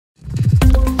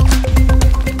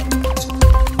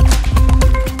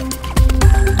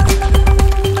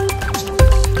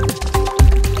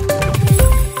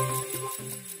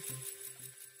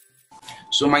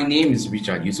my name is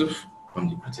Richard Yusuff from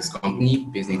the Critic Company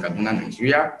based in Kaduna,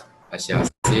 Nigeria, as she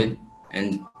has said,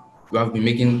 and we have been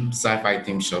making sci-fi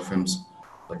themed short films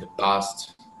for the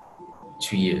past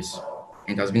 2 years.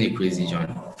 It has been a crazy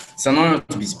journey. It's an honor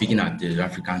to be speaking at the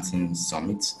African Teen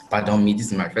Summit. Pardon me, this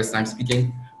is my first time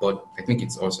speaking, but I think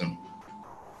it's awesome.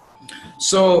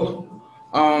 So,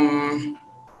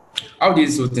 how did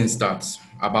this whole thing start?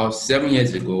 About 7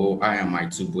 years ago, I and my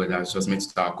two brothers just met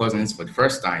our cousins for the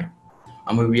first time,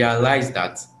 and we realized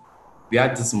that we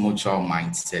had this mutual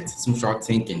mindset, this mutual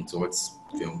thinking towards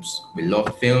films. We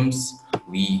love films.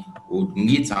 We would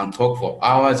meet and talk for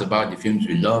hours about the films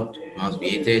we loved, the ones we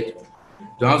hated,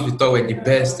 the ones we thought were the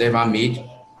best ever made.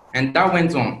 And that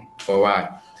went on for a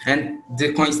while. And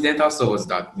the coincidental stuff was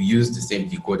that we used the same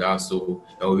decoder, so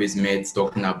we always met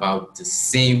talking about the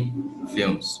same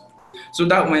films. So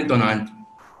that went on, and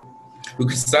we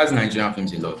criticized Nigerian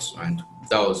films a lot, and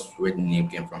that was where the name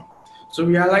came from. So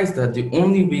we realized that the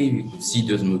only way we could see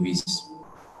those movies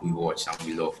we watched and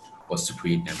we loved was to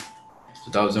create them.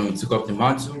 So that was when we took up the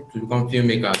mantle to become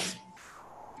filmmakers.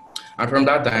 And from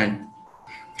that time,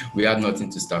 we had nothing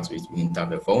to start with. We didn't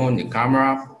have a phone, a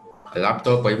camera, a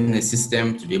laptop, or even a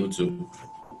system to be able to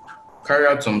carry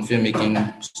out some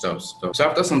filmmaking stuff. So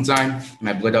after some time,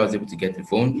 my brother was able to get a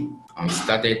phone, and we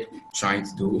started trying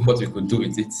to do what we could do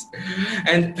with it.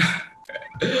 And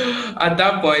at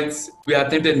that point, we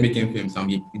attempted making films, and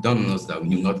we don't know that we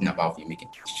knew nothing about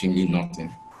filmmaking, extremely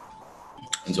nothing.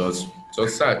 It was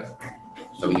sad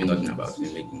that we knew nothing about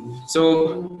filmmaking.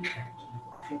 So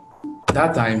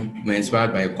that time, we were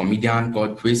inspired by a comedian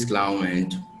called Chris Clown,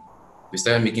 and we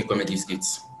started making comedy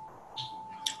skits.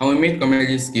 And we made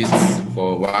comedy skits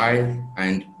for a while,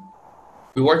 and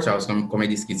we watched our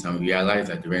comedy skits and we realized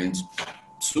that they weren't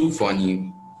too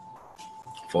funny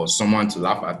for someone to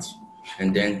laugh at,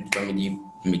 and then comedy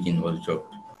making was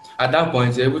dropped. At that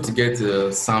point, we were able to get a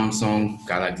Samsung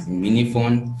Galaxy mini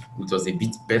phone, which was a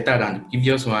bit better than the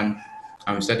previous one,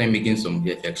 and we started making some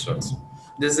VFX shots.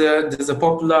 There's a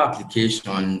popular application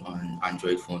on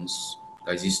Android phones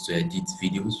that's used to edit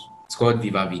videos. It's called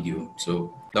Viva Video.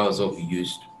 So that was what we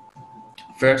used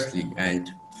firstly,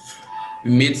 and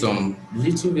we made some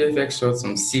little VFX shots,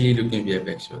 some silly looking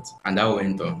VFX shots, and that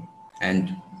went on.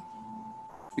 And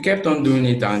we kept on doing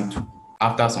it, and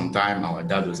after some time, our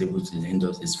dad was able to lend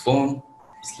us his phone,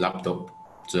 his laptop,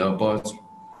 to help us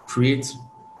create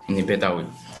in a better way.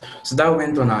 So that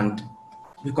went on, and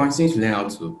we continued to learn how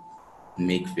to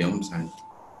make films, and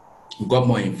we got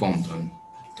more informed on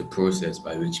the process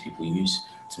by which people use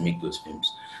to make those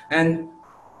films. And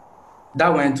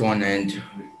that went on, and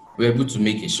we were able to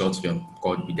make a short film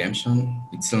called Redemption.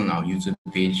 It's still on our YouTube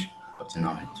page, but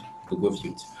now we'll go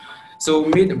view it. So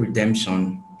we made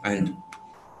Redemption, and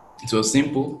it was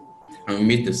simple. And we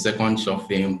made the second short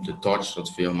film, the third short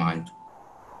film, and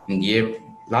in the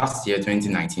last year,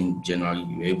 2019, January,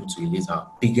 we were able to release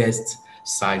our biggest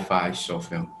sci-fi short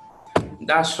film.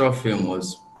 That short film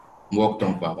was worked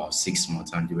on for about 6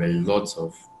 months, and there were lots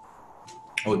of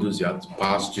all those you had to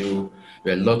pass through.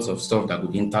 There were lots of stuff that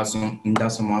could hinder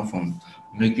someone from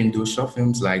making those short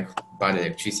films, like bad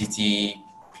electricity,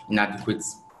 inadequate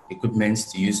equipment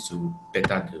to use to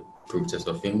better the process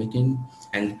of filmmaking.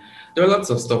 And there were lots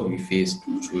of stuff we faced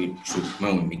through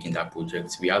when we were making that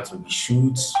project. We had to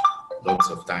reshoot lots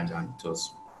of times, and it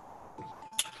was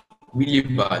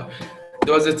really bad.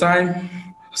 There was a time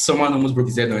someone almost broke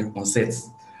his head on set.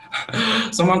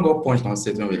 Someone got punched on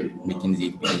set when we were making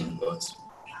the film, but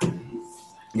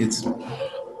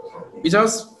we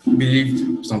just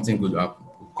believed something good would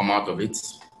come out of it.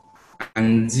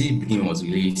 And the beginning was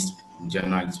released in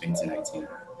January 2019.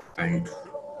 And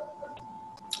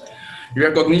the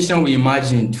recognition we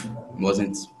imagined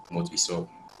wasn't what we saw.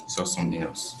 We saw something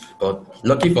else. But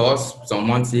lucky for us, some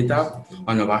months later,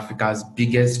 one of Africa's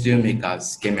biggest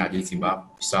filmmakers, Kemi Adetiba,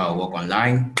 saw our work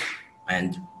online,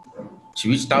 and she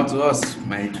reached out to us,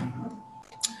 and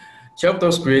she helped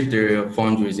us create a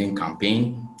fundraising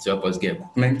campaign to help us get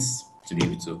equipment to be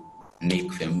able to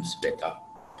make films better.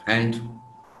 And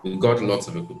we got lots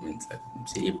of equipment,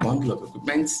 say a bundle of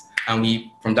equipment,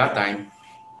 and from that time,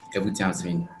 everything has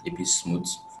been a bit smooth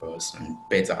for us and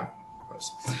better for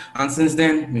us. And since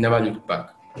then, we never looked back.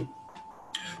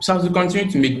 So as we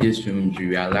continue to make these films, we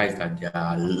realize that there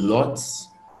are lots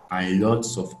and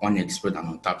lots of unexplored and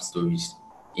untapped stories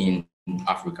in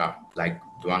Africa, like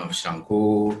the one of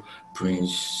Shango,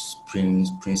 Princess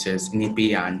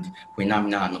Nipe, and Queen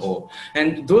Amina, and all.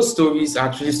 And those stories are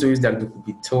actually stories that could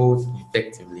be told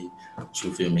effectively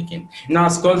through filmmaking. Now,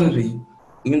 as cousins, we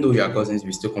even though we are cousins,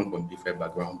 we still come from different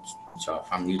backgrounds, which are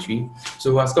family tree.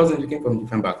 So as cousins, we came from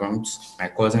different backgrounds. My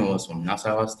cousin was from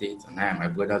Nasarawa State, and I and my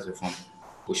brothers were from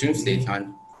Osun State.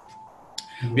 And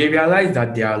we realized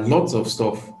that there are lots of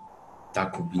stuff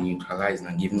that could be neutralized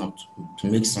and given up to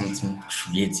make something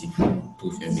creative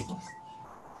through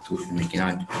filmmaking.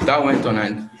 And that went on,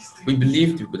 and we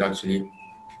believed we could actually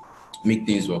make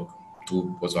things work to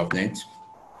what we have learned.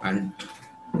 And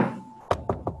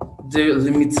the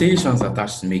limitations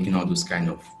attached to making all those kind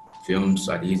of films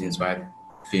are the reasons why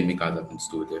filmmakers have been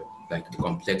stood there, like the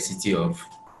complexity of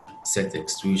set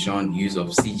extrusion, use of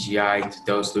CGI to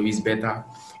tell stories better.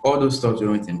 All those stuff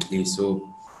weren't in place, so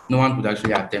no one could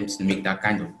actually attempt to make that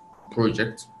kind of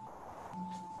project,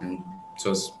 and it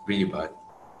was really bad.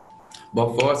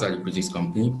 But for us at the Critic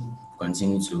Company, we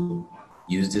continue to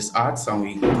use this arts, and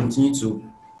we continue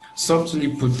to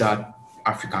subtly put that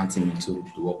African theme into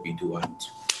the work we do, and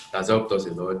that's helped us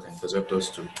a lot, and it has helped us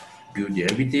to build the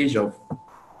heritage of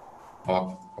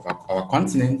our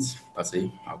continent, per se,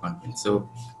 our continent. So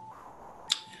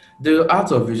the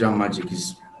art of visual magic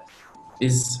is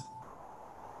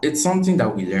it's something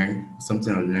that we learn,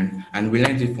 and we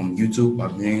learned it from YouTube.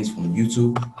 I've learned it from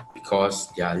YouTube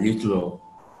because there are little or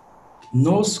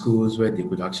no schools where they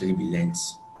could actually be learned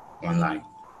online,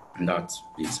 and that's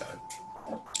really sad.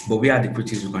 But we are the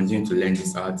critics, we continue to learn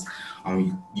this art, and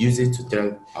we use it to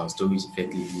tell our stories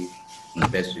effectively in the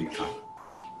best way we can.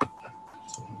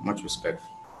 So much respect.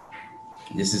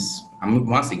 This is,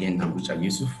 once again, I'm Richard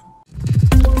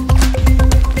Yusuff.